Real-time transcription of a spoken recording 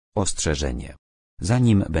Ostrzeżenie.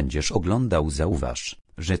 Zanim będziesz oglądał, zauważ,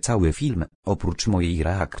 że cały film, oprócz mojej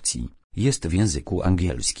reakcji, jest w języku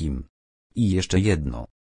angielskim. I jeszcze jedno.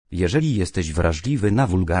 Jeżeli jesteś wrażliwy na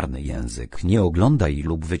wulgarny język, nie oglądaj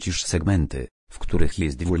lub wycisz segmenty, w których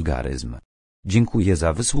jest wulgaryzm. Dziękuję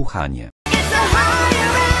za wysłuchanie.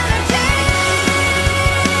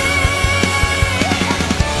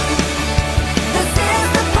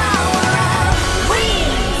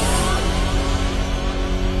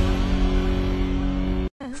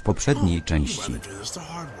 W poprzedniej części.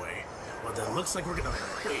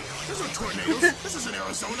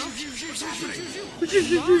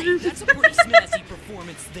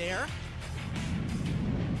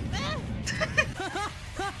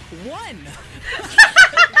 One.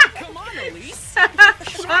 Come on, Elise.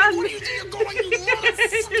 What do you think you're going?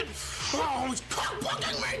 Oh, it's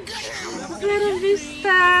fucking my god.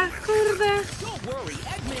 Don't worry,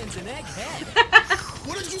 Eggman's an egghead.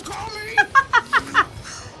 What did you call me?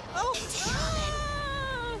 Oh.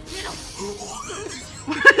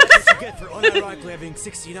 That's what you get for unironically having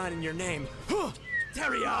 69 in your name.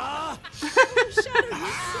 Teria!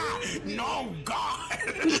 No, God!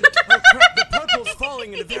 Oh, crap, the purple's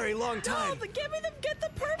falling in a very long time. No, get the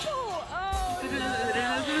purple! Oh,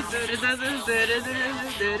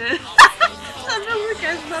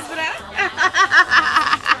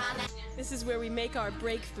 This is where we make our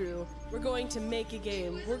breakthrough. We're going to make a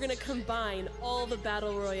game. We're gonna combine all the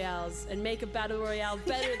battle royales and make a battle royale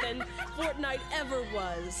better than Fortnite ever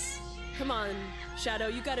was. Come on, Shadow,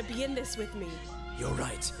 you gotta be in this with me. You're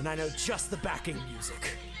right, and I know just the backing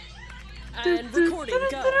music. And recording,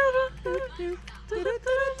 go.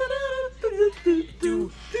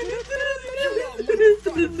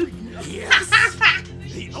 Yes!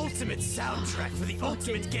 The ultimate soundtrack for the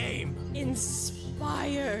ultimate game.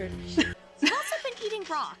 Inspired. I've also been eating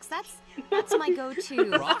rocks. That's my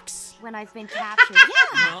go-to. Rocks? When I've been captured.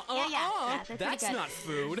 Yeah. Yeah, that's good. not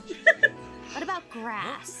food. What about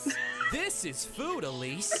grass? This is food,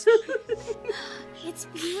 Elise. It's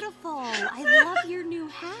beautiful. I love your new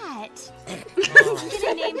hat. I'm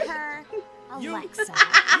gonna name her Alexa.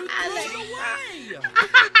 Away!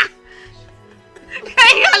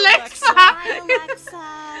 Hey, Alexa! Hi, Alexa.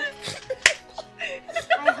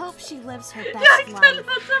 I hope she lives her best life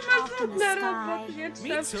off in the sky. Me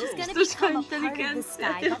too. She's gonna become a part of the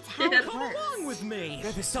sky. That's how it Come works. along with me.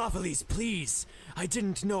 Mephistopheles, please. I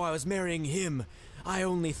didn't know I was marrying him. I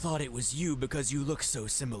only thought it was you because you look so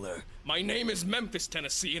similar. My name is Memphis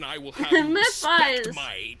Tenesse, and I will have you respect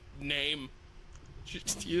my name.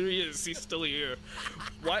 Here he is. He's still here.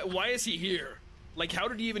 Why is he here? Like, how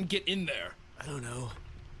did he even get in there? I don't know.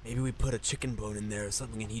 Maybe we put a chicken bone in there or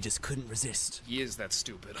something and he just couldn't resist. He is that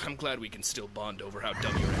stupid. I'm glad we can still bond over how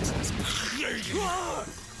dumb your ex is.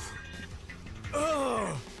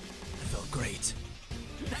 Oh, that felt great.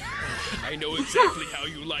 I know exactly how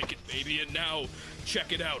you like it, baby, and now,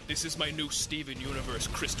 check it out. This is my new Steven Universe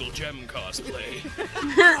Crystal Gem cosplay.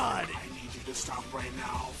 God! I need you to stop right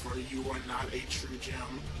now, for you are not a true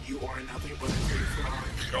gem. You are nothing but a fake fraud.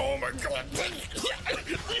 Oh my god!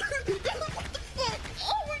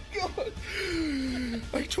 Oh my god!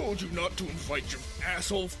 I told you not to invite your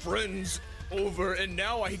asshole friends over, and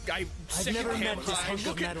now I've never met this hunk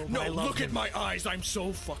of metal, but I love look at my eyes. I'm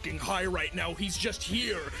so fucking high right now. He's just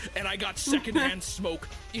here, and I got secondhand smoke,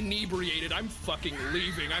 inebriated. I'm fucking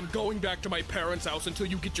leaving. I'm going back to my parents' house until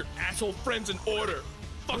you get your asshole friends in order.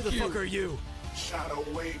 Fuck Who the you. fuck are you? Shadow,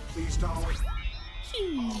 wait, please don't.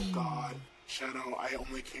 Oh god. Shadow, I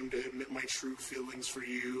only came to admit my true feelings for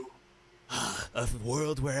you. A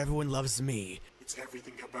world where everyone loves me. It's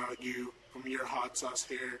everything about you, from your hot sauce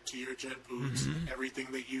hair to your jet boots. Everything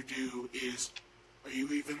that you do is... Are you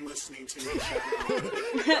even listening to me,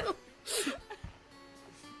 Shadow?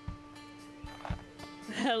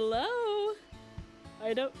 Hello?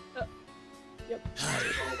 I don't... Yep.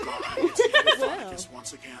 Oh god, it's Well, this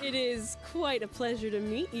once again. it is quite a pleasure to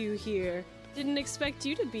meet you here. Didn't expect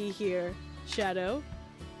you to be here, Shadow.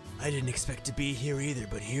 I didn't expect to be here either,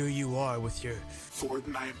 but here you are with your...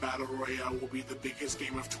 Fortnite Battle Royale will be the biggest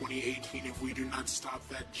game of 2018 if we do not stop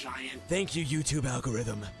that giant... Thank you, YouTube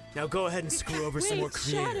algorithm. Now go ahead and screw over some more Wait,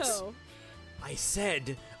 creators. Shadow! I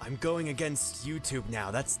said I'm going against YouTube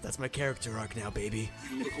now. That's my character arc now, baby.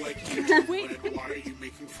 You look like YouTube, Wait. but why are you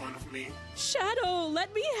making fun of me? Shadow,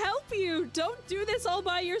 let me help you! Don't do this all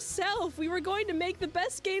by yourself! We were going to make the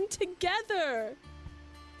best game together!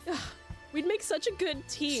 Ugh, we'd make such a good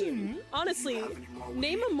team. Honestly,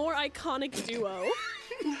 name a more iconic duo.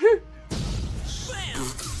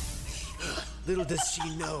 Little does she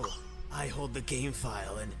know, I hold the game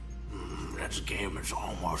file and... That game is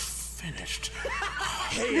almost finished.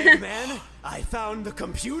 Hey, Eggman, I found the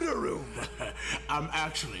computer room. I'm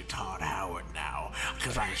actually Todd Howard now,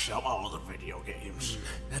 because I sell all the video games.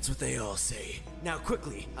 That's what they all say. Now,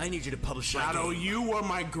 quickly, I need you to publish my Shadow, game. you were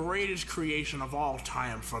my greatest creation of all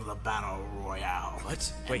time for the Battle Royale.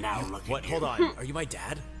 What? And Wait, now look what? at you. Hold on. Are you my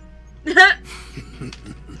dad?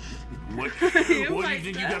 What do you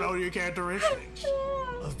think you got all your characteristics?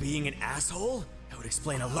 Of being an asshole? That would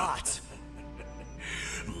explain a lot.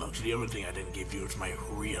 Look, the only thing I didn't give you is my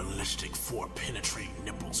realistic 4 penetrating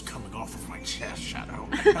nipples coming off of my chest, Shadow.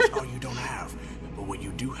 That's all you don't have. But what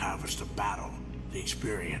you do have is the battle, the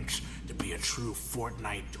experience, to be a true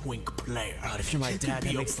Fortnite twink player. God, if you're my dad,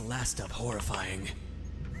 that makes the last step horrifying.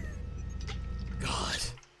 God.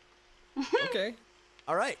 Okay.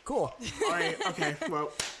 All right, cool. All right, okay,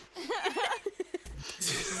 well.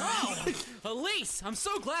 Oh, Elise, I'm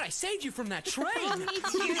so glad I saved you from that train. Me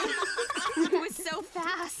too. It was so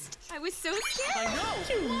fast. I was so scared. I know.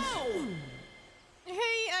 Whoa.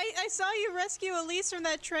 Hey, I saw you rescue Elise from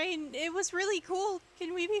that train. It was really cool.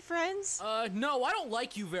 Can we be friends? No, I don't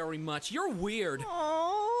like you very much. You're weird.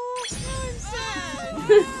 Oh, I'm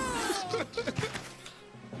sad.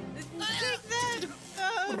 Take that.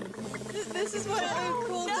 This is what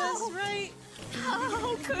cool does, right?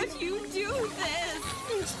 How could you do this?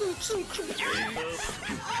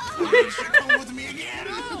 Come with me again.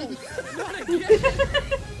 No, not again.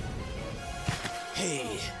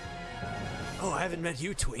 Hey. Oh, I haven't met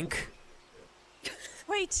you, Twink.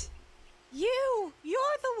 Wait, you're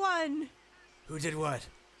the one. Who did what?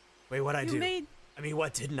 Wait, what'd I do? I mean,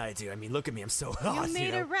 what didn't I do? I mean, look at me, I'm so hot, You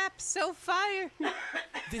made know? a rap so fire.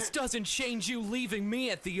 This doesn't change you leaving me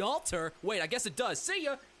at the altar. Wait, I guess it does. See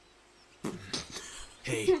ya.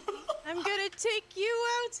 Hey, I'm gonna take you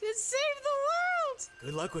out and save the world.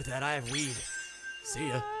 good luck with that. I have weed. See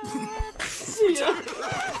ya.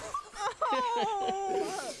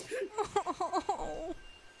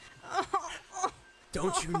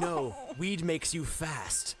 Don't you know, weed makes you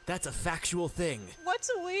fast. That's a factual thing. What's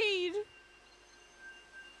a weed?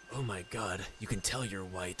 Oh my god, you can tell you're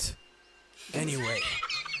white. Anyway,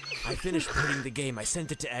 I finished putting the game. I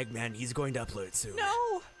sent it to Eggman. He's going to upload it soon.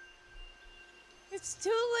 No. It's too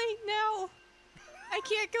late now. I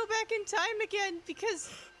can't go back in time again because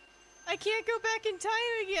I can't go back in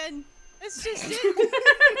time again. That's just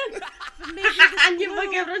it. Nie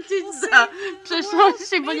mogę wrócić do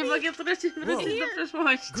przeszłości, bo nie mogę wrócić do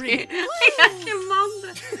przeszłości. Jakie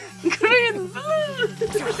mądre. Green.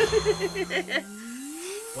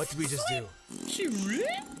 What did we just do?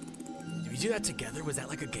 Did we do that together? Was that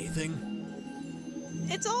like a gay thing?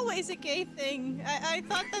 It's always a gay thing. I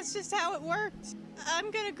thought that's just how it worked.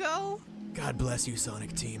 I'm gonna go. God bless you,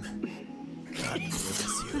 Sonic Team. God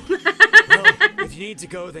bless you. Well, if you need to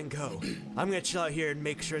go, then go. I'm gonna chill out here and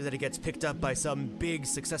make sure that it gets picked up by some big,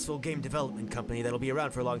 successful game development company that'll be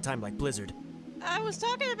around for a long time, like Blizzard. I was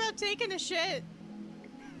talking about taking a shit.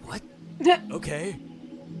 What? Okay.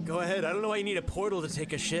 Go ahead. I don't know why you need a portal to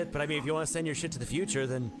take a shit, but I mean, if you want to send your shit to the future,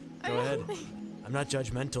 then go ahead. I'm not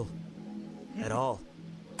judgmental. At all.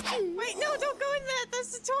 Wait, no, don't go in that.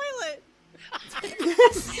 That's the toilet.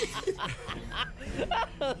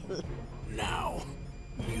 Now,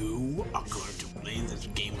 you are going to play this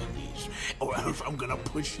game with these, or else I'm gonna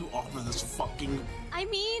push you off of this fucking... I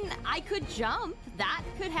mean, I could jump. That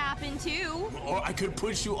could happen too. Or I could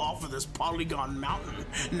push you off of this polygon mountain.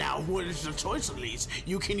 Now, what is the choice, Elise?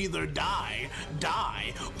 You can either die,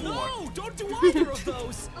 or... No, don't do either of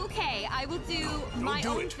those. Okay, I will do my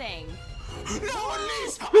own thing. No,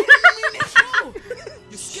 Elise! No,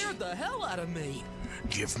 you scared the hell out of me.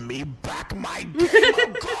 Give me back my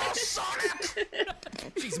gamer girl, Sonic!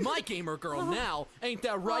 She's my gamer girl now. Ain't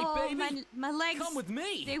that right, baby? My legs. Come with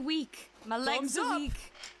me. They're weak. My legs Thumbs are up.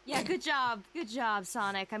 weak. Yeah, good job. Good job,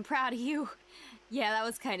 Sonic. I'm proud of you. Yeah, that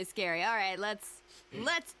was kind of scary. All right, let's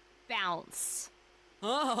bounce.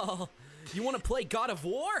 Oh, you want to play God of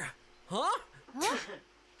War? Huh?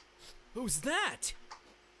 Who's that?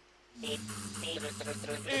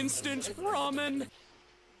 Instant ramen.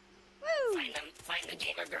 Woo! Find the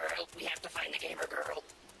gamer girl. We have to find the gamer girl.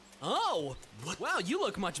 Oh, wow, you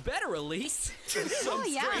look much better, Elise. Oh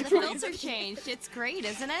yeah, the filter changed. It's great,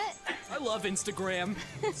 isn't it? I love Instagram.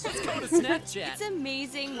 Let's go to Snapchat. It's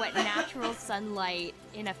amazing what natural sunlight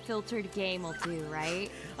in a filtered game will do,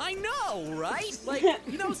 right? I know, right? Like,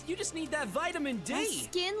 you just need that vitamin D. My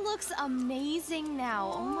skin looks amazing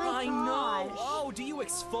now. Oh my gosh. I know. Oh, do you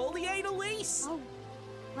exfoliate, Elise? Oh,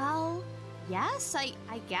 well, yes, I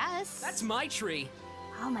guess. That's my tree.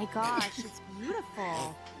 Oh my gosh, it's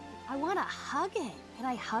beautiful. I want to hug it. Can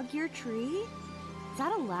I hug your tree? Is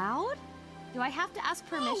that allowed? Do I have to ask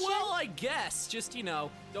permission? Oh, well, I guess. Just, you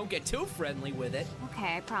know, don't get too friendly with it.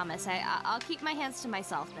 Okay, I promise. I'll keep my hands to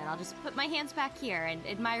myself then. I'll just put my hands back here and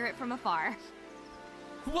admire it from afar.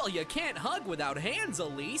 Well, you can't hug without hands,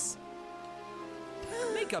 Elise.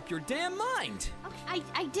 Make up your damn mind. Okay,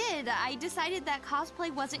 I did. I decided that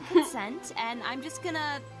cosplay wasn't consent, and I'm just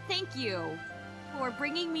gonna thank you for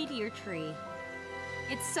bringing me to your tree.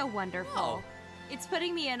 It's so wonderful. Oh. It's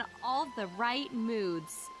putting me in all the right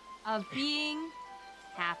moods of being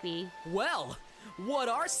happy. Well, what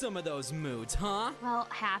are some of those moods, huh? Well,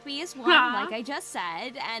 happy is one, like I just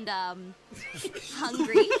said, and,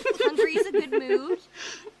 hungry. Hungry is a good mood.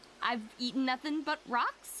 I've eaten nothing but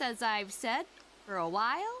rocks, as I've said, for a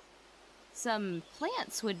while. Some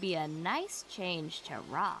plants would be a nice change to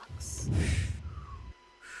rocks.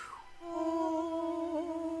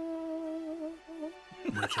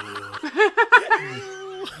 My child.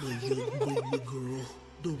 My baby girl.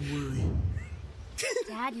 Don't worry.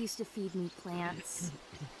 Dad used to feed me plants.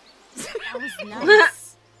 That was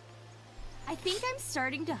nice. I think I'm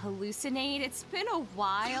starting to hallucinate. It's been a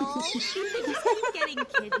while. I just keep getting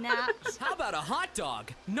kidnapped. How about a hot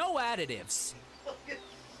dog? No additives.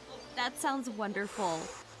 That sounds wonderful.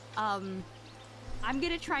 I'm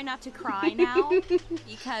gonna try not to cry now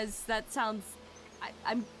because that sounds.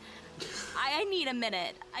 I need a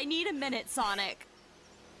minute. I need a minute, Sonic.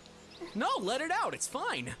 No, let it out. It's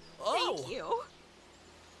fine. Oh. Thank you.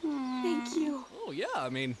 Thank you. Oh yeah, I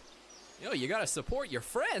mean, you know, you gotta support your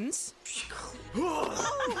friends.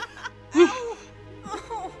 Oh,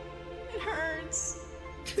 it hurts.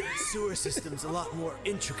 The sewer system's a lot more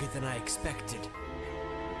intricate than I expected.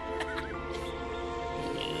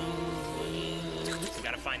 We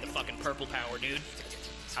gotta find the fucking purple power, dude.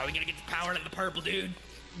 How are we gonna get the power to the purple, dude?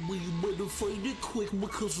 We better find it quick,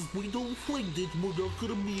 because if we don't find it, we're not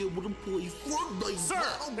gonna be able to play Fortnite. Sir,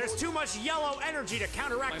 there's too much yellow energy to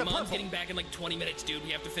counteract the My mom's purple. getting back in like 20 minutes, dude.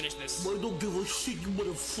 We have to finish this. I don't give a shit, you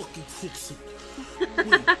better fucking fix it.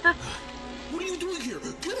 Wait, what are you doing here?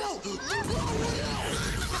 Get out!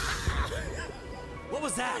 What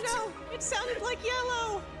was that? Oh no, it sounded like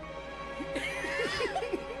yellow.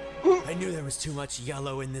 I knew there was too much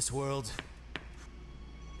yellow in this world.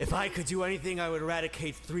 If I could do anything, I would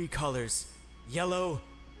eradicate 3 colors. Yellow,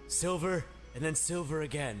 silver, and then silver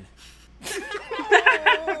again.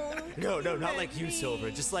 No, not like you, Silver.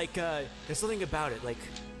 Just like, there's something about it, like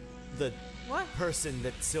the person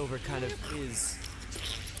that Silver kind of is.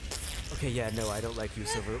 Okay, yeah, no, I don't like you,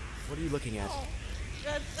 Silver. What are you looking at?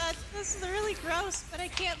 This is really gross, but I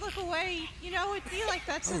can't look away. You know, it'd be like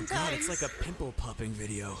that sometimes. Oh god, it's like a pimple popping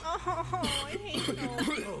video. Oh, I hate it.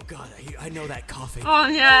 Oh god, I know that coughing. Oh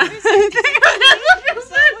yeah. Is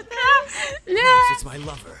that what that is? Yeah. Yes, it's my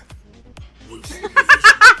lover.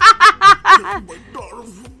 My daughter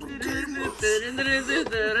from the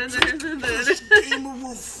gamer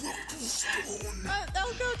will fucking stone.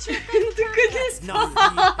 I'll go check on the That's not me,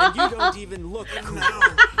 and you don't even look cool.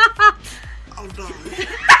 I'll die.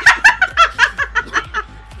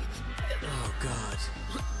 Oh god.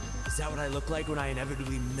 Is that what I look like when I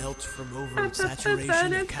inevitably melt from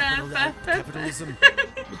oversaturation of capitalism? I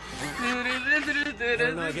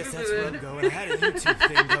don't know, I guess that's where I'm going. I had a YouTube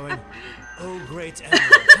thing going. Oh great Emma,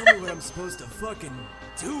 tell me what I'm supposed to fucking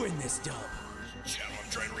do in this dub. Yeah, I'm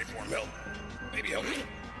trying to reform. Help. Maybe help me.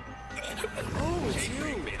 Oh, it's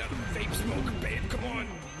you. Made out of vape smoke, babe. Come on.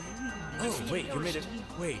 Oh, wait, you made it.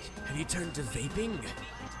 Wait, have you turned to vaping?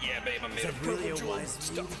 Yeah, babe, I'm Is made that of really purple a jewel wise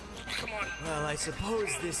stuff. Come on. Well, I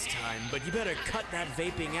suppose this time, but you better cut that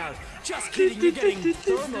vaping out. Just kidding, you're getting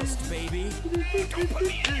thermosed, baby. Don't put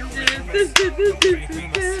me in your Get in, get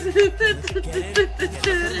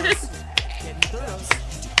thermos. Get in thermos.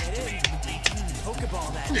 Get in. Pokeball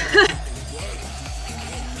that.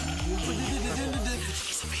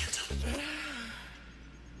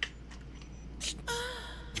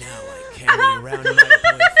 Now I carry around my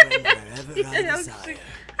boyfriend wherever I desire.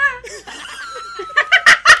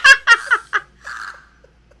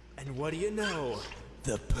 And what do you know?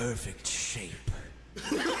 The perfect shape. I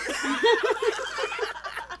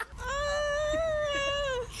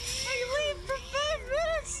leave for 5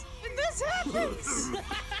 minutes, and this happens.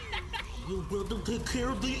 You better take care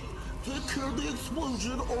of the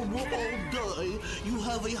explosion or we'll all die. You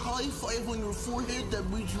have a high 5 on your forehead, that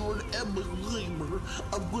means you're an Emma gamer.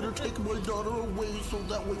 I'm gonna take my daughter away so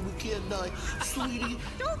that way we can't die. Sweetie,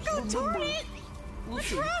 Don't go toward it!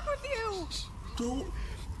 What's listen, wrong with you? don't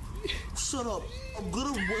shut up. I'm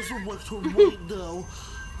gonna resurrect her right now.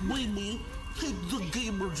 Mimi, take the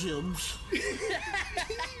gamer gems.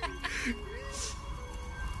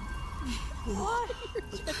 What?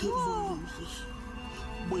 I can't believe this.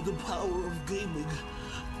 by the power of gaming.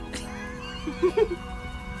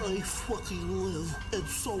 I fucking live, and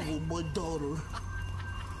so will my daughter.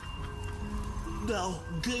 Now,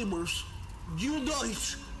 gamers,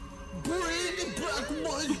 unite! Bring back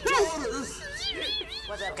my daughter!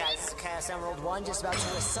 What's up, guys? Chaos Emerald 1, just about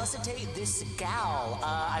to resuscitate this gal.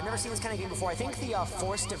 I've never seen this kind of game before. I think the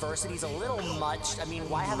forced diversity is a little much. I mean,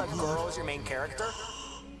 why have a girl as your main character?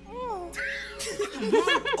 Oh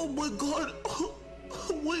my god!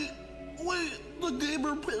 Wait, the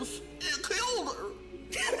gamer piss, it killed her!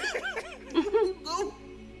 No!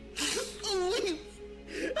 Elise!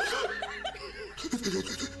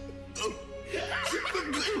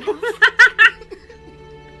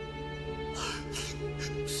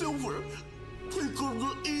 Silver, click on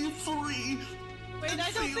the E3. Wait,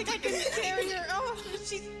 I don't think I can carry her. Oh,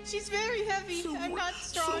 she's very heavy. Silver, I'm not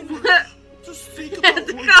strong. Silver, just think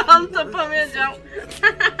about On to powiedział.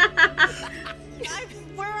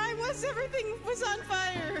 Where I was, everything was on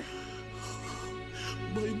fire.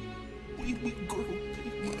 My baby girl.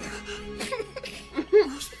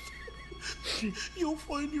 You'll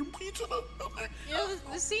find your pizza. You know,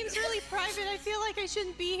 this seems really private. I feel like I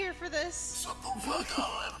shouldn't be here for this. Shut the fuck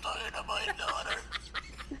up, I'm tired of my daughter.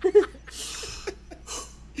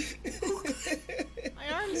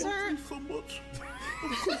 My arms hurt. So much.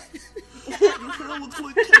 Your hair looks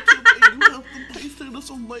like ketchup and you have the tastiness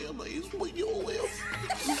of mayonnaise, but you'll live.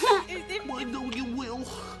 I know you will.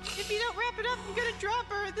 If you don't wrap it up, I'm gonna drop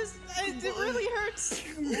her. It really hurts.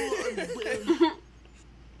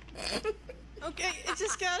 Okay, I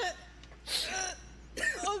just gotta.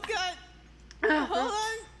 Oh god. Hold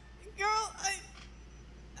on, girl.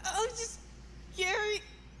 I'll just carry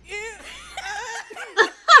you.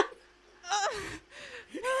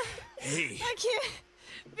 Hey. I can't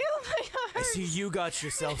feel my arms. I see you got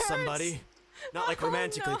yourself somebody. Not like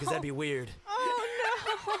romantically, because that'd be weird. Oh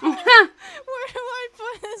no. Where do I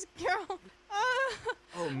put this girl?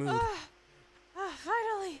 Oh, mood.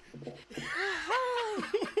 Finally.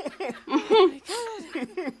 Oh my god.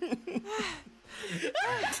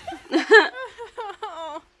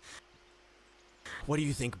 What do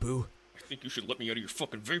you think, Boo? I think you should let me out of your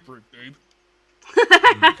fucking vaporing, babe.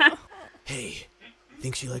 Hey,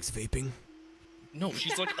 think she likes vaping? No,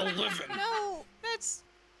 she's like 11. No,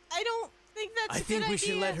 I don't think that's I a think good we idea.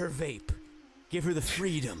 should let her vape. Give her the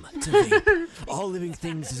freedom to vape. All living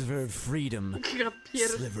things deserve freedom.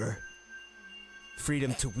 Sliver.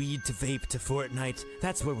 Freedom to weed, to vape, to Fortnite.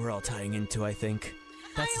 That's what we're all tying into, I think.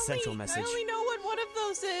 That's the central message. I only know what one of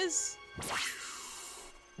those is.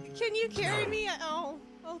 Can you carry me? Oh,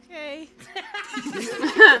 okay.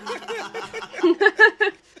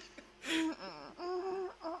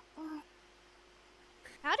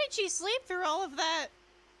 How did she sleep through all of that?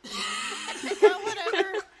 Well,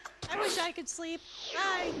 whatever. I wish I could sleep.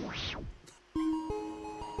 Bye.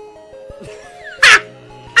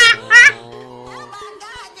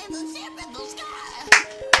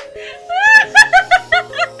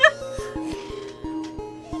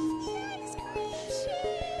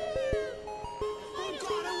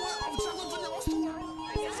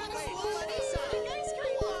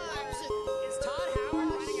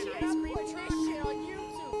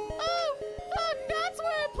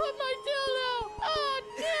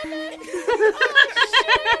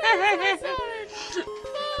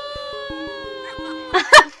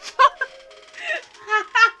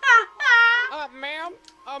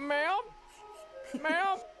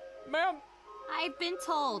 Ma'am. I've been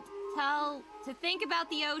told to think about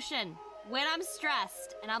the ocean when I'm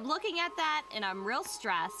stressed, and I'm looking at that, and I'm real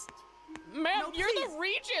stressed. Ma'am, you're the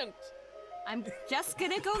regent. I'm just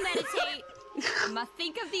gonna go meditate. I'm gonna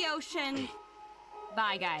think of the ocean.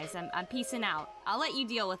 Bye, guys. I'm peacing out. I'll let you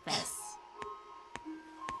deal with this.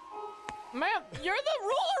 Ma'am, you're the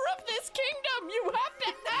ruler of this kingdom. You have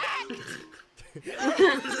to act.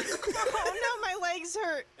 Oh no, my legs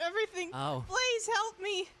hurt. Everything. Oh. Please help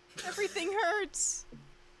me. Everything hurts.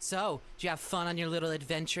 So, did you have fun on your little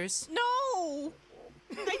adventures? No,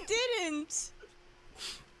 I didn't.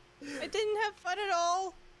 I didn't have fun at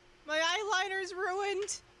all. My eyeliner's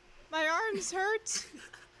ruined. My arms hurt.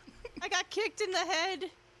 I got kicked in the head.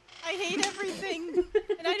 I hate everything.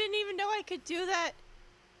 And I didn't even know I could do that.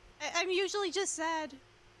 I'm usually just sad.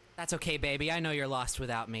 That's okay, baby. I know you're lost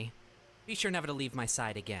without me. Be sure never to leave my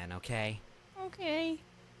side again, okay? Okay.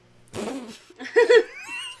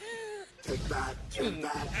 Take that, you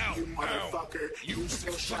motherfucker. You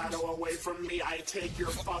still shadow away from me. I take your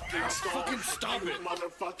fucking skull. Fucking stop it.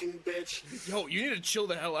 Motherfucking bitch. Yo, you need to chill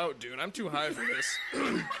the hell out, dude. I'm too high for this.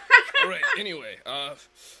 Alright, anyway,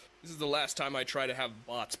 This is the last time I try to have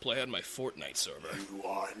bots play on my Fortnite server. You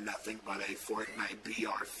are nothing but a Fortnite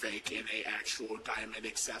BR fake and a actual diamond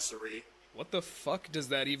accessory. What the fuck does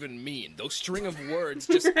that even mean? Those string of words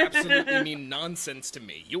just absolutely mean nonsense to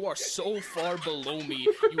me. You are so far below me,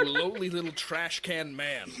 you lowly little trash can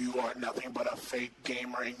man. You are nothing but a fake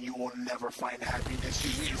gamer and you will never find happiness,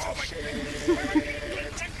 you piece of shit.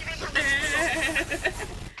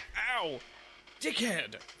 Ow!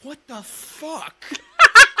 Dickhead! What the fuck?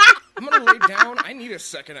 I'm gonna lay down. I need a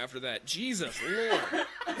second after that. Jesus Lord.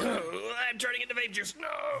 I'm turning into vape juice. No!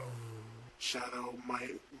 Shadow, my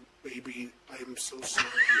baby, I'm so sorry.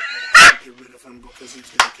 I have to get rid of him because he's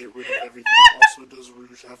gonna get rid of everything. Also, does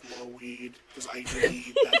Rouge have more weed? Because I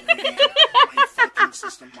need that weed. My fucking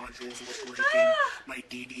system modules was breaking. My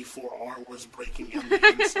DD4R was breaking on the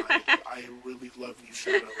inside. I really love you,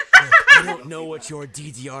 Shadow. I don't know what your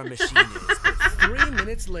DDR machine is, but 3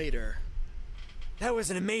 minutes later. That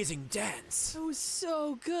was an amazing dance. That was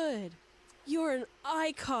so good. You're an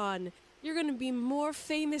icon. You're gonna be more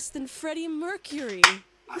famous than Freddie Mercury.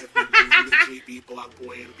 I've been doing the JB Block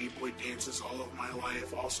Boy and B-Boy dances all of my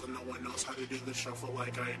life. Also, no one knows how to do the shuffle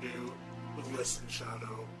like I do. But listen,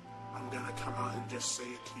 Shadow, I'm gonna come out and just say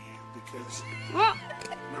it to you because my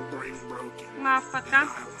brain's broken and my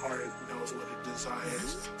heart knows what it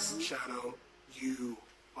desires. Shadow, you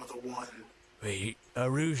are the one. Wait,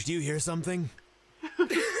 Rouge, do you hear something?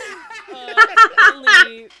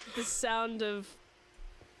 Only the sound of,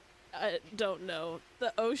 I don't know,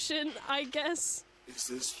 the ocean, I guess? Is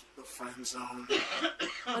this the friend zone?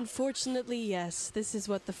 Unfortunately, yes. This is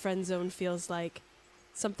what the friend zone feels like.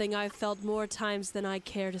 Something I've felt more times than I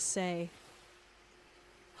care to say.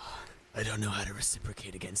 I don't know how to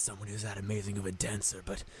reciprocate against someone who's that amazing of a dancer,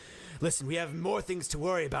 but listen, we have more things to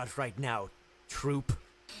worry about right now, troop.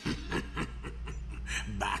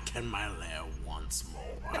 Back in my lair once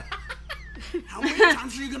more. How many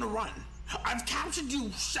times are you gonna run? I've captured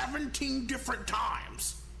you 17 different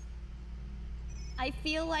times. I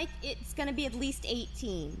feel like it's gonna be at least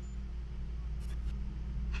 18.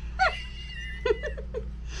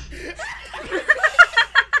 The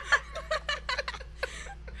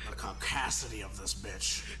caucasity of this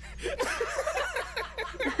bitch.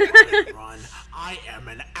 Run. I am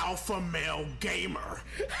an alpha male gamer.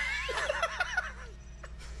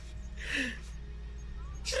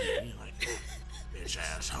 Treat me like that, bitch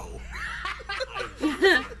asshole.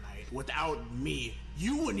 Without me,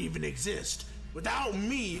 you wouldn't even exist. Without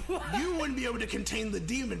me, you wouldn't be able to contain the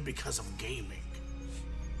demon because of gaming.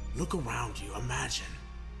 Look around you, imagine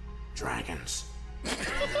dragons.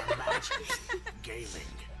 Imagine gaming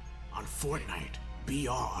on Fortnite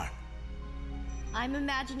BR. I'm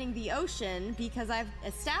imagining the ocean because I've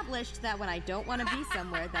established that when I don't want to be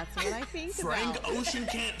somewhere, that's what I think Frank about. Ocean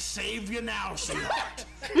can't save you now, sweetheart.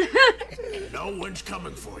 No one's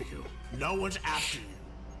coming for you. No one's after you.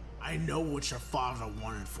 I know what your father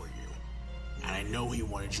wanted for you. And I know he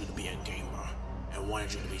wanted you to be a gamer and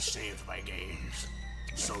wanted you to be saved by games.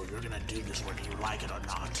 So you're gonna do this whether you like it or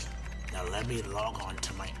not. Now let me log on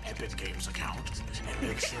to my Epic Games account and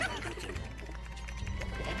make sure that you can...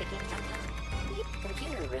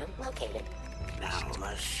 Computer room located. Now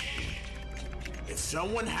let's see. If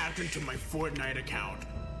someone hacked into my Fortnite account,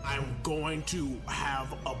 I'm going to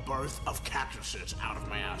have a birth of cactuses out of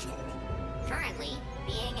my asshole. Currently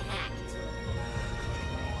being hacked.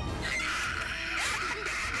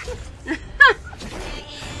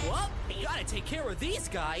 Well, we gotta take care of these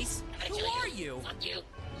guys. Who are you? Fuck you.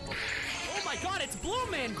 Oh my god, it's Blue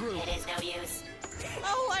Man Group. It is no use.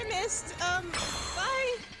 Oh, I missed.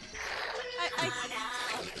 Bye.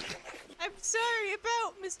 I'm sorry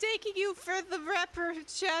about mistaking you for the rapper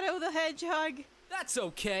Shadow the Hedgehog. That's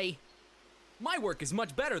okay. My work is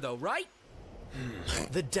much better though, right?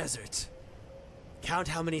 The desert. Count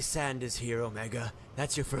how many sand is here, Omega.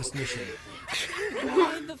 That's your first mission.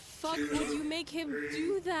 Why the fuck would you make him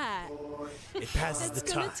do that? It passes the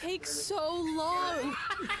time. It's gonna take so long.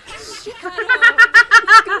 Shadow,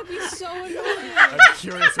 it's gonna be so annoying. I'm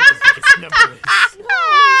curious what the biggest number is. No,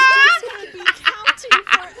 it's gonna be counting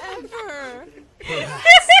forever.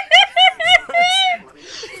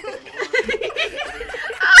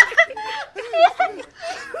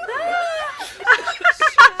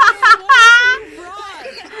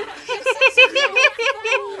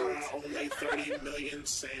 Only 30 million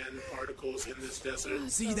sand particles in this desert.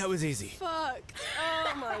 See, that was easy. Fuck.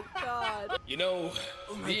 Oh my god. You know,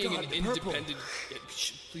 being God, an independent...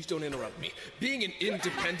 Please don't interrupt me. Being an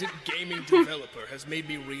independent gaming developer has made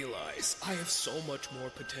me realize I have so much more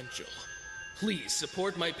potential. Please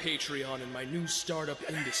support my Patreon and my new startup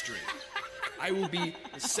industry. I will be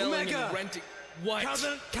selling Omega! and renting... What?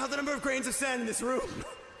 Count the number of grains of sand in this room.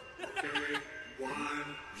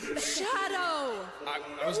 Shadow!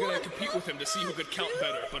 I was gonna compete with him to see who could count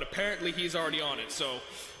better, but apparently he's already on it, so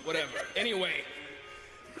whatever. Anyway,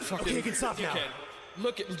 Okay, you can stop now.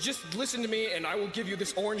 Look, just listen to me, and I will give you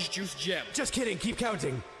this orange juice gem. Just kidding, keep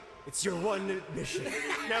counting. It's your one mission.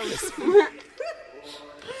 Now listen.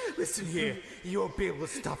 Listen here, you won't be able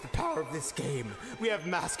to stop the power of this game. We have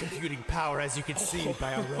mass computing power, as you can see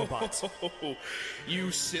by our robot.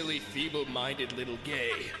 You silly, feeble-minded little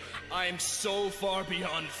gay. I am so far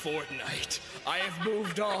beyond Fortnite. I have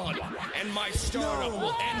moved on, and my startup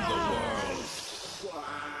will end the world.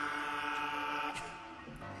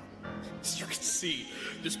 As you can see,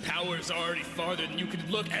 this power is already farther than you can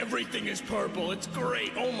look. Everything is purple. It's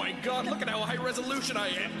great. Oh my god, look at how high resolution I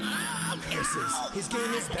am. His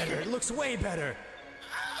game is better. It looks way better.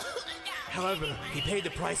 However, he paid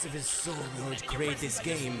the price of his soul in order to create this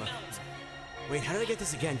game. Wait, how did I get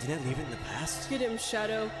this again? Didn't I leave it in the past? Get him,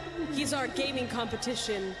 Shadow. He's our gaming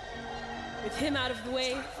competition. With him out of the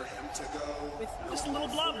way. With just a little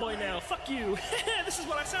blob boy now. Fuck you. This is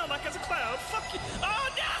what I sound like as a cloud. Fuck you. Oh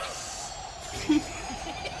no!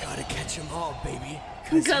 Gotta catch them all, baby.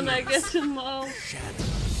 Gotta catch them all.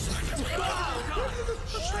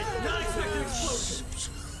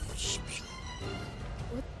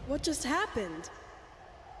 What just happened?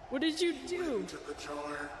 What did you do?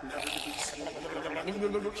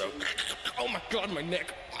 Oh my god, my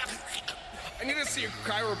neck. I need to see a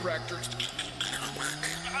chiropractor.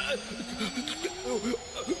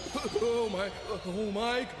 Oh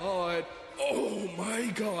my god. Oh my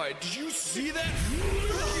god. Did you see that?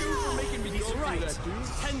 Thank you for making me go through that, dude.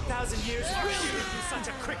 10,000 years ago, you such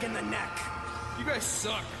a crick in the neck. You guys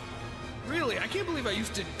suck. Really, I can't believe I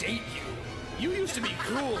used to date you. You used to be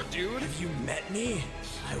cool, dude. Have you met me?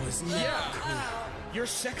 I was never cool. You're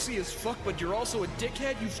sexy as fuck, but you're also a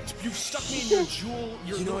dickhead. You've stuck me in your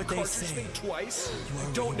You know little what they cartridge say. thing twice.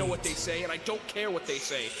 I don't know what they say, and I don't care what they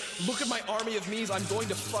say. Look at my army of me's. I'm going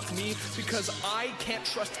to fuck me because I can't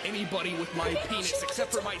trust anybody with my penis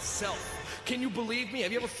except for myself. Can you believe me?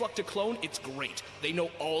 Have you ever fucked a clone? It's great. They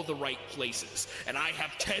know all the right places, and I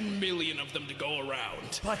have 10 million of them to go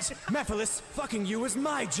around. But, Memphis, fucking you is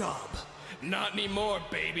my job. Not anymore,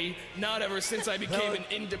 baby. Not ever since I became an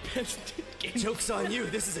independent gamer. Joke's on you.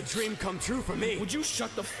 This is a dream come true for me. Would you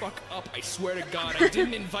shut the fuck up? I swear to God, I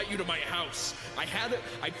didn't invite you to my house. I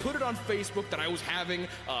put it on Facebook that I was having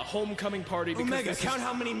a homecoming party because Omega, count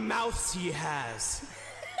how many mouths he has.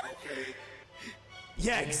 Okay.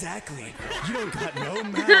 Yeah, exactly. You don't got no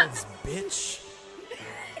mouths, bitch.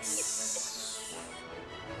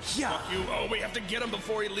 Yeah. Fuck you. Oh, we have to get him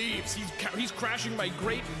before he leaves. He's crashing my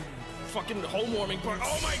great fucking home warming party.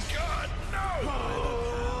 Oh my god, no!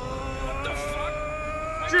 What the fuck?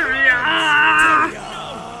 You're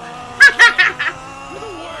the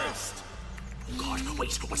worst. God,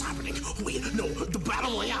 wait, what's happening? Wait, no, the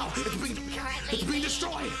battle royale. It's being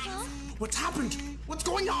destroyed. What's happened? What's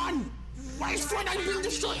going on? Why is Fortnite being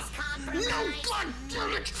destroyed? No, god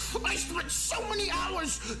damn it! I spent so many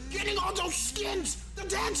hours getting all those skins, the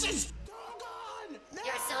dances.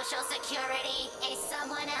 Your social security is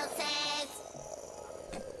someone else's.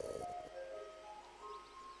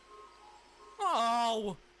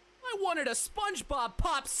 Oh, I wanted a SpongeBob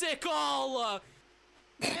popsicle. I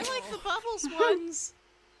like the bubbles ones.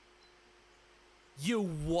 You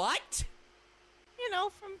what? You know,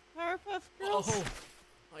 from Powerpuff Girls. Oh,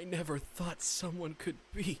 I never thought someone could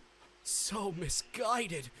be so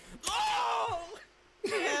misguided. Oh!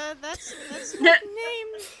 Yeah, that's my name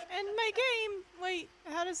and my game. Wait,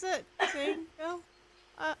 how does that thing go?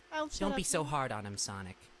 I'll shut Don't up be so now. hard on him,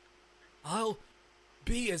 Sonic. I'll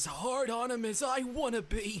be as hard on him as I wanna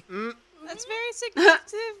be. That's very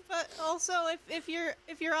suggestive, but also if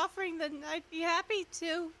you're offering, then I'd be happy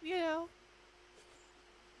to. You know.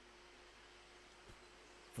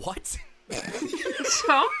 What?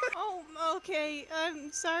 So? Oh, okay.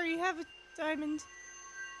 I'm sorry. You have a diamond.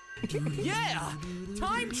 Yeah!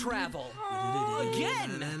 Time travel!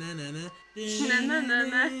 Again! Na na na na. Na na na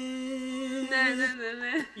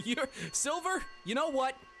na. You're Silver, you know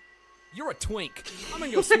what? You're a twink. I'm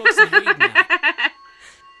gonna go smoke some weed now.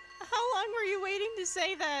 How long were you waiting to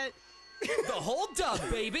say that? The whole dub,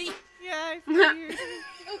 baby! Yeah, I figured.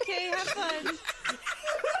 Okay, have fun.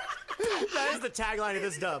 That is the tagline of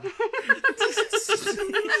this dub.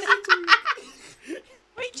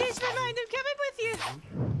 Wait, Chase, remind him, coming with you.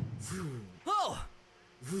 Oh!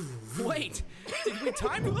 Wait! Did we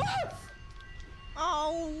time?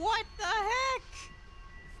 Oh, what the heck?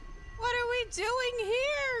 What are we doing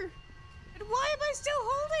here? And why am I still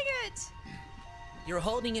holding it? You're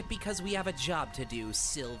holding it because we have a job to do,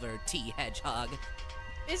 Silver T. Hedgehog.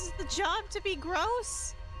 Is the job to be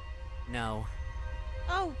gross? No.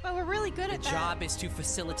 Oh, but we're really good at that. The job is to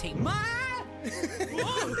facilitate Ma!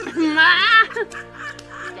 Dong.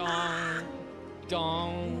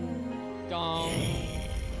 Dong. Dong.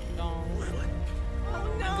 Dong.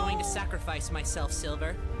 Oh, no. I'm going to sacrifice myself,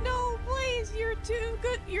 Silver. No, please, you're too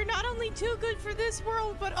good. You're not only too good for this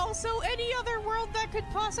world, but also any other world that could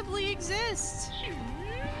possibly exist.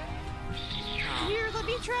 Oh. Here, let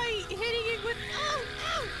me try hitting it with. Ow!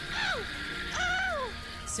 Ow! Ow! Ow!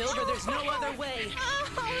 Silver, there's no other way. Ow,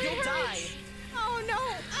 You'll die. Oh no!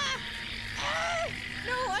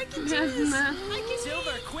 No, I can do this. I can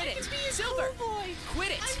Silver, quit it. Silver, boy.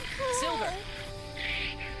 quit it. Cool. Silver.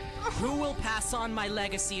 Who will pass on my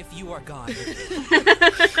legacy if you are gone?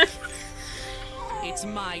 It's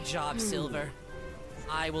my job, Silver.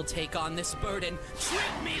 I will take on this burden.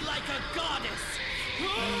 Treat me like a goddess. I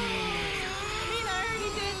mean, I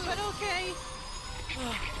already did, but okay.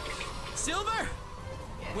 Silver,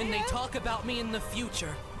 when they talk about me in the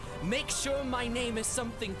future, make sure my name is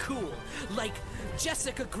something cool, like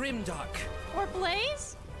Jessica Grimdark. Or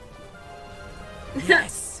Blaze?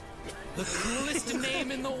 Yes. The coolest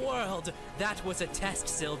name in the world. That was a test,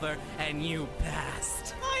 Silver, and you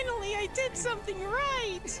passed. Finally, I did something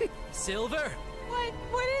right. Silver.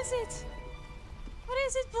 What is it? What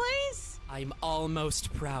is it, Blaze? I'm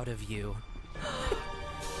almost proud of you.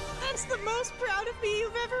 That's the most proud of me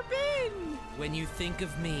you've ever been. When you think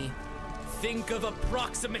of me, think of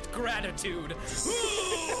approximate gratitude.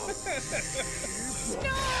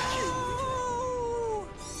 No!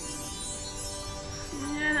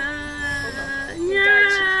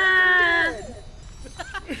 Yeah.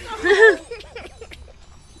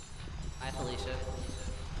 Hi, Felicia.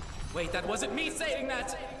 Wait, that wasn't me saying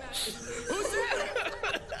that. Who's that?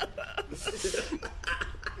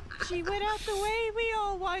 She went out the way we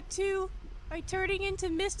all want to, by turning into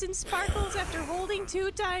mist and sparkles after holding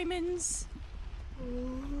 2 diamonds.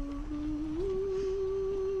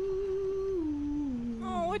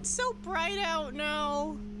 Oh, it's so bright out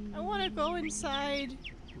now. I want to go inside.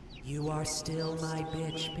 You are still my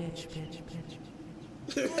bitch.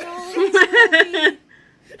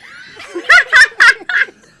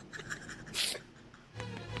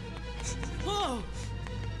 Oh,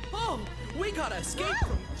 Oh, we gotta escape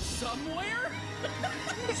from somewhere?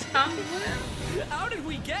 How did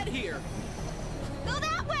we get here? Go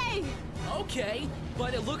that way! Okay,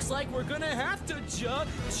 but it looks like we're gonna have to jump!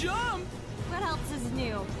 What else is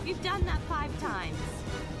new? We've done that 5 times.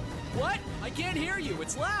 What? I can't hear you,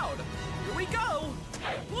 it's loud! Here we go!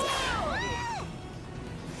 Whoa!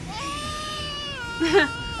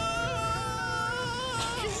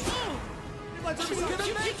 We're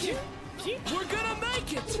gonna make it! We're gonna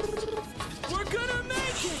make it! We're gonna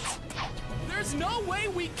make it! There's no way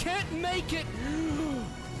we can't make it!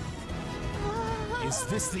 Is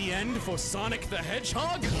this the end for Sonic the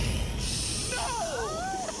Hedgehog? No!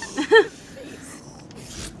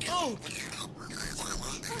 Oh!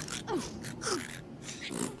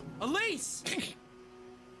 Elise!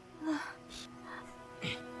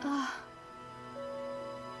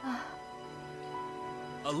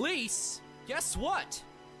 Elise, guess what?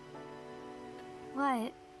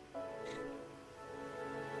 What?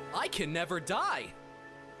 I can never die.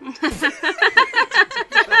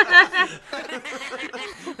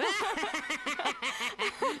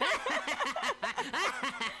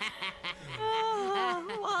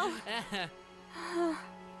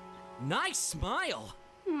 Nice smile.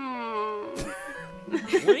 Wink.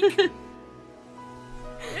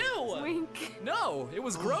 Ew. Wink. No, it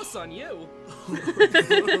was gross on you.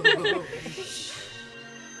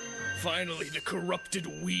 Finally, the corrupted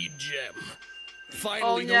weed gem.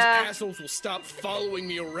 Finally, those assholes will stop following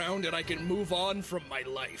me around and I can move on from my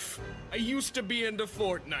life. I used to be into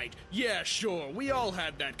Fortnite. Yeah, sure, we all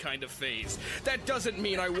had that kind of phase. That doesn't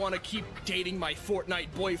mean I want to keep dating my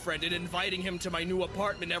Fortnite boyfriend and inviting him to my new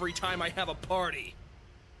apartment every time I have a party.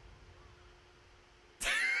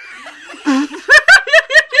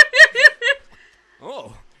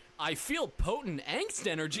 Oh, I feel potent angst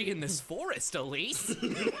energy in this forest, Elise.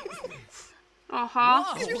 Uh-huh.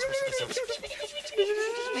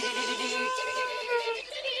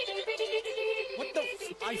 What the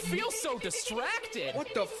I feel so distracted.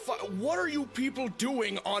 What the What are you people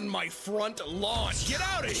doing on my front lawn? Get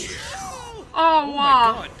out of here! Oh,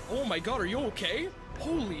 wow. Oh my god, are you okay?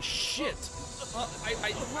 Holy shit.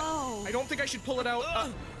 I don't think I should pull it out.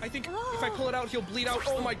 I think if I pull it out, he'll bleed out.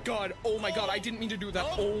 Oh my god, I didn't mean to do that.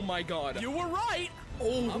 Oh my god. You were right.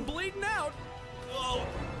 Oh. I'm bleeding out.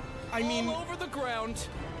 I mean, all over the ground.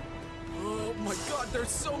 Oh my god, there's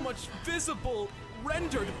so much visible,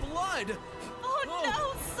 rendered blood! Oh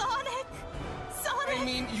no, Sonic! Sonic! I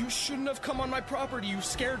mean, you shouldn't have come on my property. You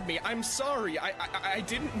scared me. I'm sorry. I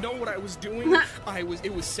didn't know what I was doing.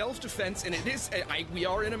 It was self-defense, and it is. We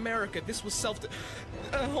are in America. This was self.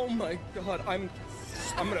 Oh my god, I'm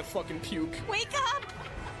gonna fucking puke. Wake up!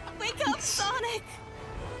 Wake up, Sonic!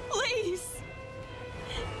 Please!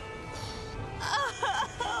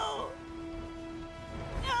 Oh!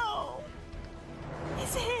 No!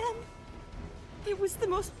 His hand! It was the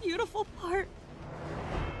most beautiful part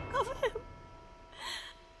of him.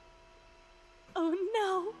 Oh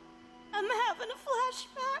no! I'm having a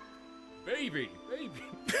flashback! Baby!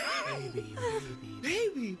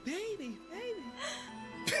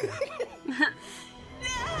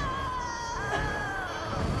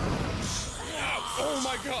 Oh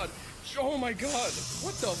my god! Oh my god!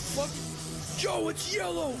 What the fuck? Joe, it's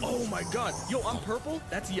yellow! Oh my god! Yo, I'm purple?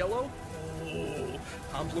 That's yellow? Oh,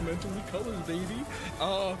 complementary colors, baby.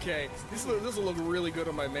 Oh, okay. This will look really good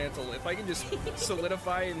on my mantle. If I can just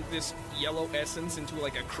solidify in this yellow essence into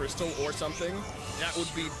like a crystal or something, that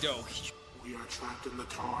would be dope. We are trapped in the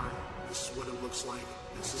tar. This is what it looks like.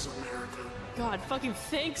 This is America. God, fucking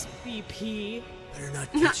thanks, BP. Better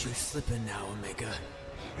not catch you slipping now, Omega.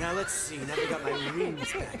 Now let's see, now I got my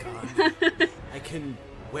rings back on. I can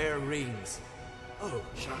wear rings. Oh.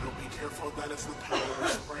 Shadow, be careful, that is the power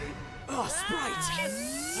spray. Oh, Sprite!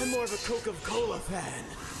 I'm more of a Coca-Cola fan.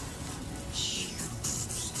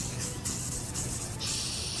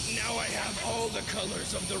 Now I have all the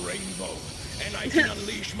colors of the rainbow, and I can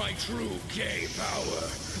unleash my true gay power.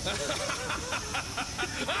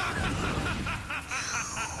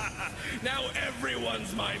 Now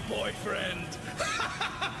everyone's my boyfriend.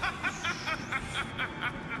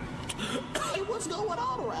 Hey, what's going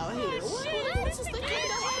on around here? What's this thing?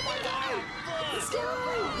 Oh my god! It's scary!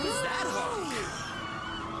 What is that hawk?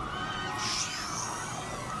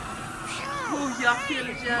 Ja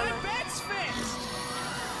pierdzielę. My bag's fixed!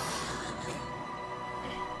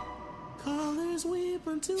 Colors weep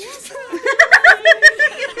until us. What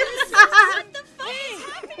the fuck is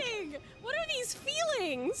happening? What are these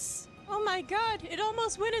feelings? Oh my god, it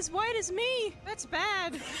almost went as white as me. That's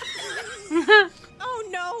bad. Oh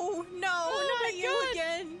no, no, not you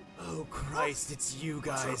again. Oh Christ, it's you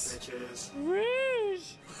guys.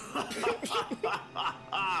 Rouge.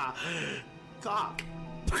 Cock.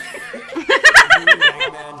 Mood,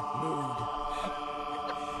 man, mood.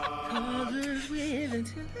 Colors weep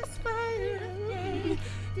until the spider.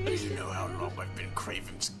 You know how long I've been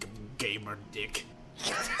craving gamer dick?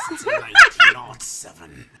 Since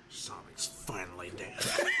 1907. Sonic's finally dead.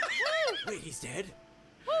 Wait, he's dead?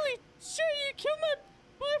 Holy shit, you killed my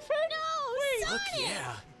boyfriend? No, Wait. Sonic! Fuck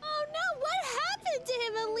yeah. Oh no, what happened to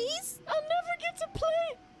him, Elise? I'll never get to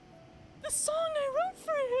play the song I wrote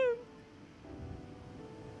for him.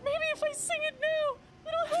 Maybe if I sing it now,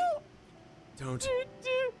 it'll help. Don't.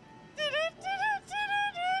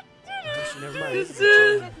 Actually, never mind.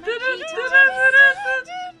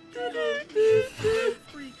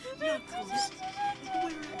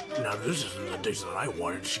 Now this isn't the dick that I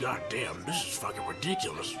wanted. Goddamn, this is fucking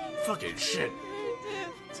ridiculous. Fucking shit.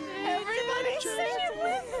 Everybody sing it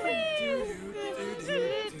with me.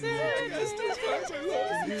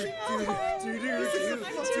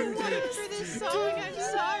 For this song, I'm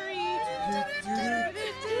sorry.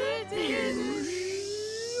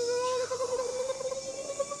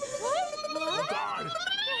 Oh God!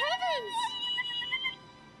 Heavens!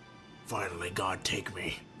 Finally, God, take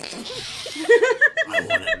me. I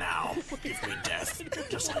want it now. Give me death,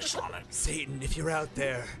 just like Sonic. Satan, if you're out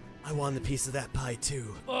there, I want a piece of that pie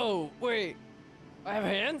too. Oh, wait. I have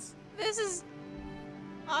hands? This is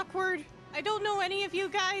awkward. I don't know any of you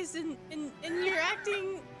guys, and you're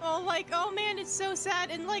acting all like, oh man, it's so sad,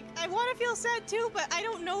 and like, I want to feel sad too, but I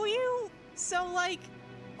don't know you, so like...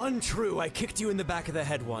 Untrue, I kicked you in the back of the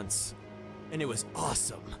head once, and it was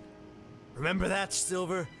awesome. Remember that,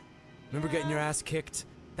 Silver? Remember getting your ass kicked?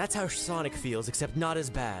 That's how Sonic feels, except not as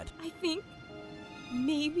bad. I think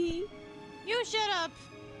maybe You shut up!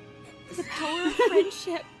 the power of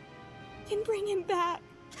friendship can bring him back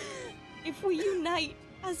if we unite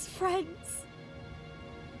as friends.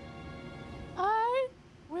 I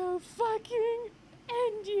will fucking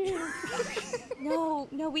end you.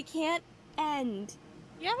 No, we can't end.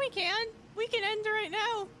 Yeah, we can. We can end right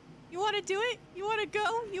now. You want to do it? You want to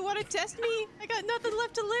go? You want to test me? I got nothing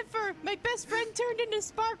left to live for. My best friend turned into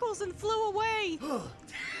sparkles and flew away.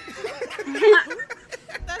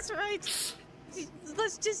 That's right.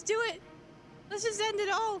 Let's just do it. Let's just end it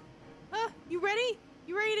all. You ready?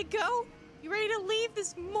 You ready to go? You ready to leave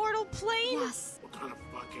this mortal plane? Yes. What kind of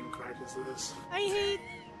fucking crack is this?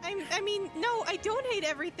 I mean, no, I don't hate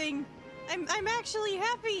everything. I'm actually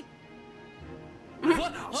happy.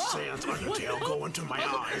 What? Sans Undertale go into my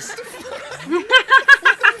eyes.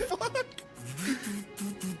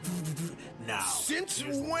 Now, Since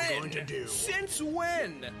here's what we're when? going to do. Since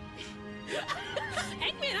when?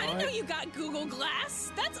 Eggman, I didn't know you got Google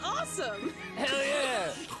Glass. That's awesome. Hell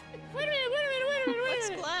yeah! Wait a minute. What's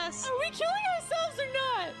glass? Are we killing ourselves or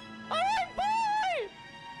not? All right, bye.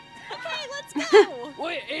 Okay, let's go.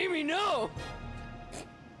 Wait, Amy, no!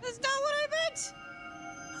 That's not what I meant.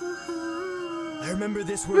 I remember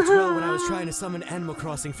this worked well when I was trying to summon Animal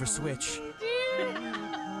Crossing for Switch. And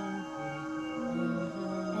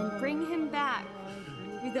bring him back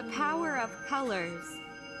through the power of colors,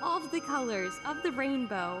 all of the colors of the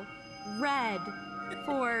rainbow, red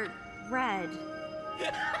for red.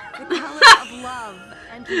 The color of love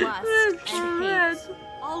and lust and hate,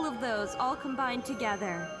 all of those all combined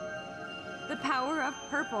together. The power of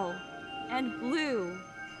purple and blue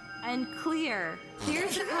and clear.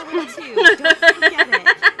 Clear's a color too, don't forget it.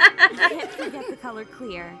 You can't forget the color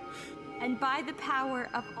clear. And by the power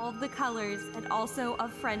of all the colors and also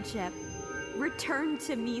of friendship, return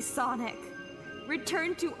to me, Sonic.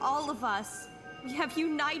 Return to all of us. We have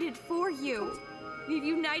united for you. We've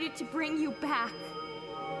united to bring you back.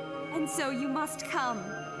 And so you must come.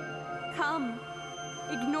 Come.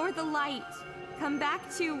 Ignore the light. Come back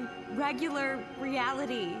to regular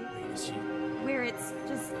reality. Where it's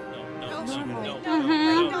just normal.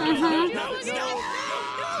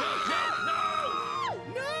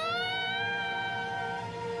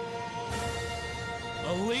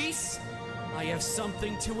 Elise, I have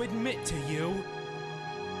something to admit to you.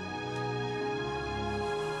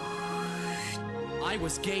 I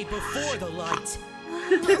was gay before the light.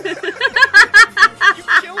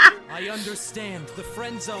 I understand the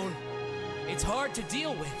friend zone. It's hard to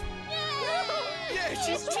deal with. Yeah,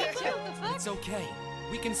 she's checking. It's okay.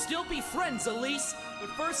 We can still be friends, Elise. But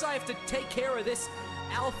first I have to take care of this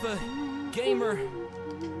alpha gamer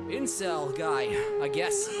incel guy, I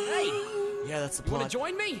guess. Hey! Yeah, that's the You wanna plot.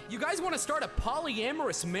 join me? You guys wanna start a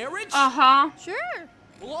polyamorous marriage? Sure.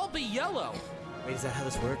 We'll all be yellow. Wait, is that how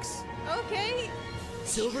this works? Okay.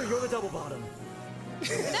 Silver, you're the double bottom.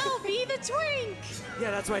 No, be the twink. Yeah,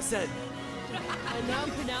 that's what I said. I now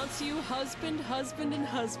pronounce you husband, husband, and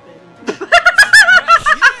husband.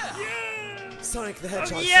 Sonic the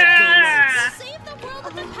Hedgehog Yeah! said Save the world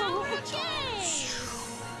with the power of change!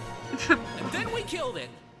 And then we killed it.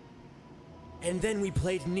 And then we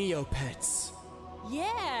played Neopets.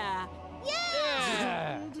 Yeah.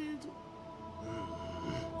 Yeah!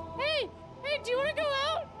 Hey, do you want to go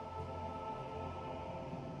out?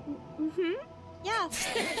 Mm-hmm. Yeah.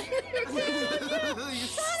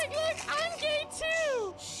 Sonic, look, I'm gay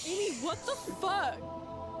too. Amy, what the fuck?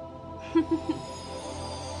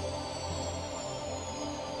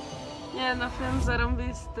 Nie no, film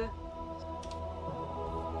zarąbisty.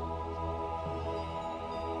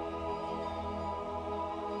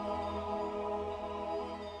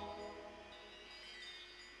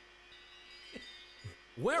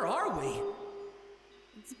 Where are we?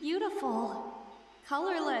 It's beautiful.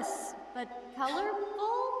 Colorless, but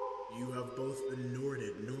colorful? You have both been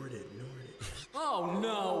Norded. Oh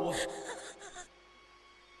no!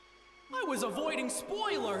 I was avoiding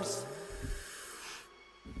spoilers!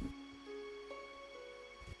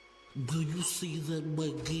 Do you see that,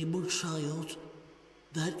 my gamer child?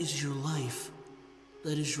 That is your life.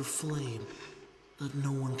 That is your flame. That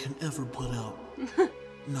no one can ever put out.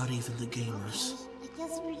 Not even the gamers. I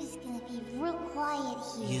guess we're just gonna be real quiet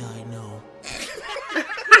here. Yeah, I know.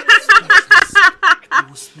 I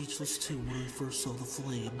was speechless too when I first saw the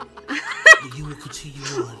flame. But you will continue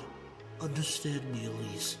on. Understand me,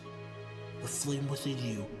 Elise. The flame within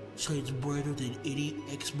you shines brighter than any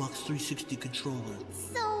Xbox 360 controller.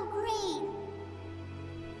 So great!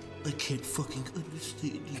 I can't fucking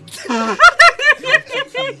understand you.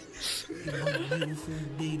 You're my beautiful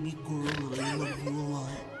baby girl, and I love you a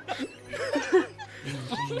lot. You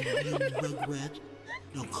Rugrat.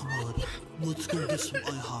 Now come on, let's go get some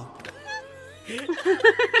IHOP.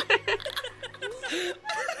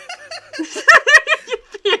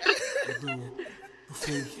 No, the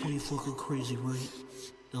flame's pretty fucking crazy, right?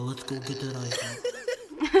 Now let's go get that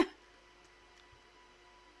IHOP.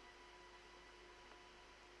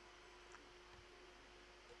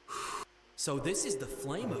 So this is the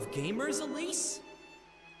flame of gamers, Elise?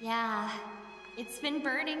 Yeah. It's been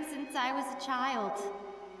burning since I was a child.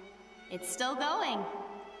 It's still going.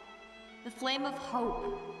 The flame of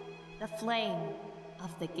hope. The flame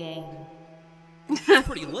of the game.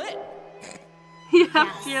 Pretty lit. Ja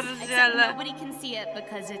Except pierdzielę. nobody can see it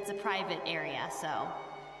because it's a private area, so.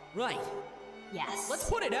 Right. Yes. Let's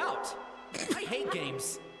put it out. I hate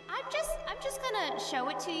games. I'm just gonna show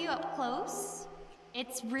it to you up close.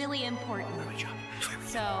 It's really important.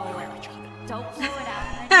 So don't blow it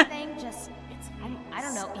out or anything. Just I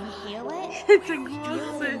don't know, inhale it. Te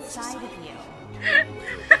głosy. Inside of you.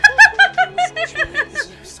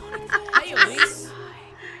 Hey, Elise.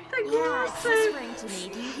 Te Yeah, it's głosy. whispering to me.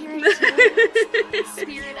 Do you hear it too? The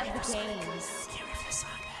spirit of the games.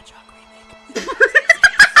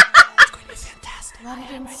 Let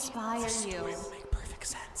it inspire you.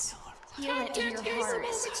 Feel it in your heart.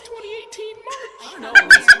 It's 2018 March. I don't know,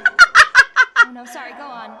 Elise. Oh no, sorry, go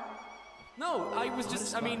on. No, I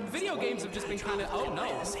mean, video games have just been kind of, oh no.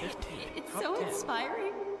 It's so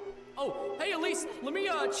inspiring. Oh, hey Elise, let me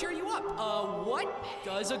cheer you up. What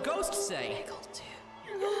does a ghost say?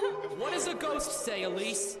 What does a ghost say,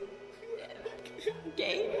 Elise?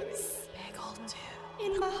 Games.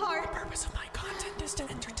 In my heart. The purpose of my content is to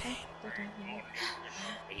entertain.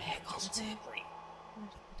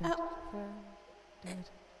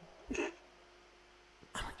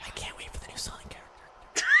 I can't wait for the new Sonic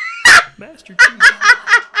character. Master Chief.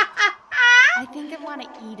 I think I want to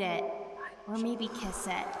eat it. Or maybe kiss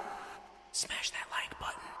it. Smash that like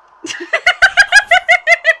button.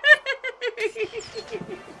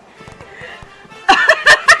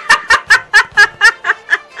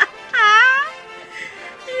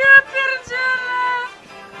 Ja pierdzielę!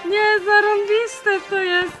 Nie, zarąbiste to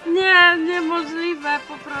jest. Nie, niemożliwe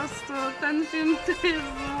po prostu. Ten film to jest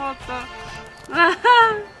złoto.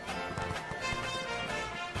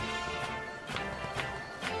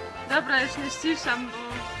 Dobra, już nie ściszam, bo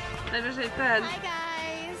najwyżej ten. Hi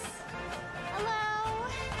guys. Hello.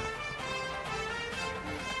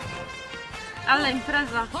 Ale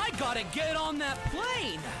impreza. I gotta get on that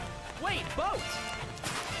plane. Wait, boat.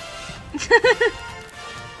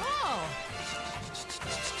 Oh,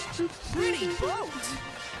 pretty boat.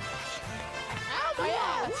 Oh my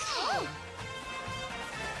gosh.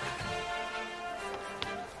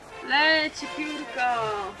 Leci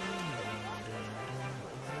piórko.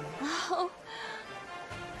 Oh.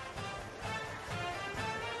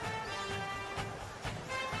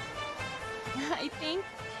 I think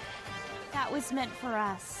that was meant for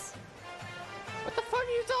us. What the fuck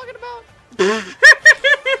are you talking about?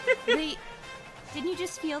 Wait, didn't you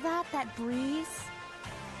just feel that? That breeze?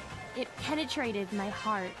 It penetrated my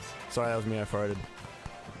heart. Sorry, that was me. I farted.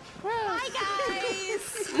 Hi guys!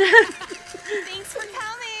 Thanks for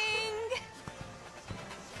coming!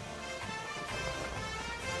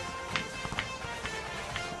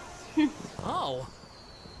 Oh,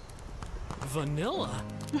 vanilla.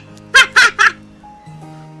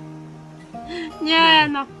 Nie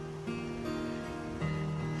no.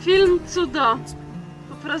 Film cudo.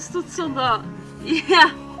 Po prostu cudo.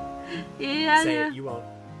 Ja Say nie. it, you won't.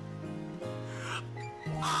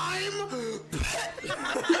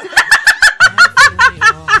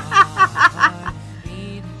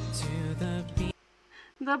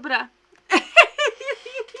 Dobra.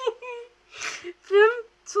 Film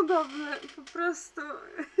cudowny, po prostu.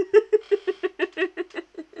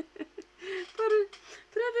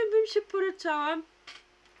 Prawie bym się poryczała.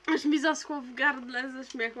 Aż mi zaschło w gardle ze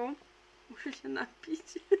śmiechu. Muszę się napić.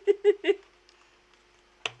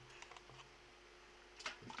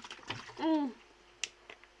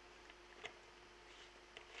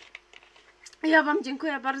 Ja wam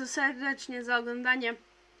dziękuję bardzo serdecznie za oglądanie.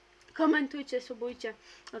 Komentujcie, subujcie.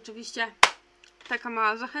 Oczywiście taka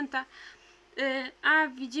mała zachęta. A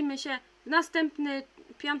widzimy się w następny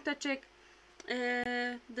piąteczek.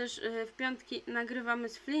 Gdyż w piątki nagrywamy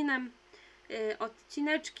z Flynnem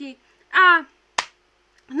odcineczki. A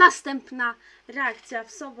następna reakcja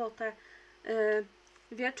w sobotę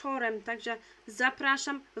wieczorem. Także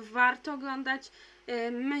zapraszam. Warto oglądać.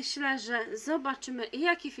 Myślę, że zobaczymy,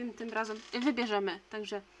 jaki film tym razem wybierzemy.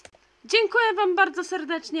 Także dziękuję wam bardzo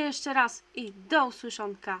serdecznie jeszcze raz i do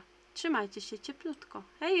usłyszonka. Trzymajcie się cieplutko.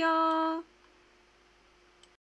 Hejo!